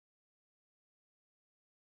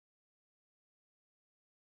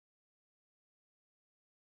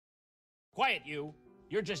Quiet, you.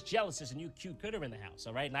 You're just jealous as a new cute critter in the house,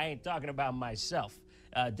 all right? And I ain't talking about myself.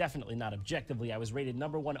 Definitely not objectively. I was rated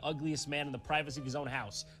 #1 ugliest man in the privacy of his own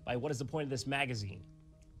house by What Is the Point of This magazine.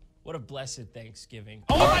 What a blessed Thanksgiving.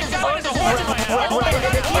 Oh my God, there's a horse in my house! Oh my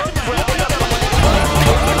God, there's a horse in my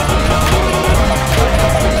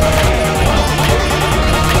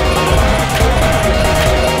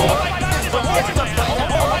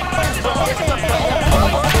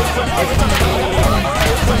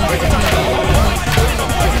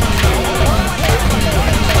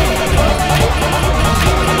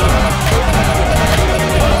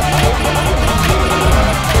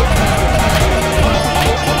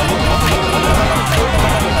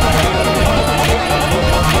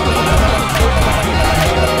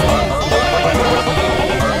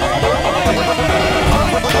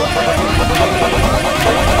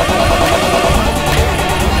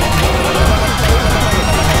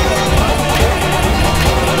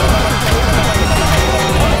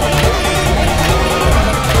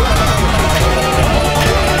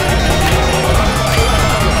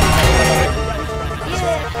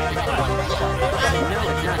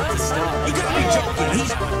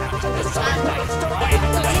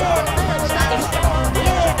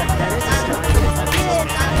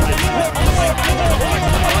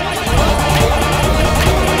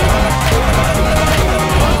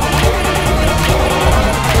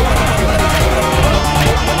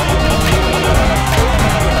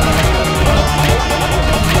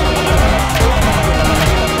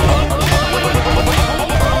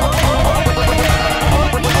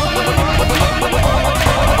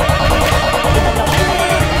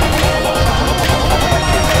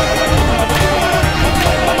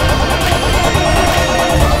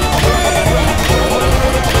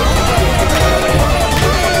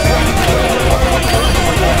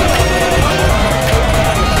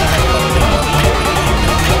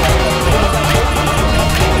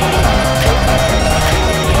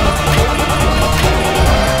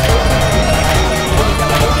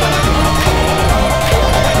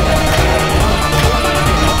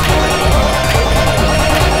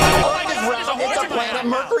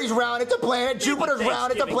Mercury's round, it's a planet. Jupiter's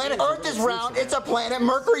round, it's a planet. Earth is round, it's a planet.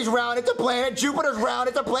 Mercury's round, it's a planet. Jupiter's round,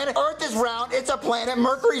 it's a planet. Earth is round, it's a planet.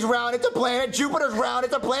 Mercury's round, it's a planet. Jupiter's round,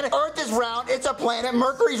 it's a planet. Earth is round, it's a planet.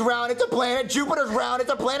 Mercury's round, it's a planet. Jupiter's round,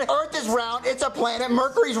 it's a planet. Earth is round, it's a planet.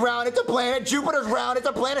 Mercury's round, it's a planet. Jupiter's round, it's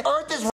a planet. Earth is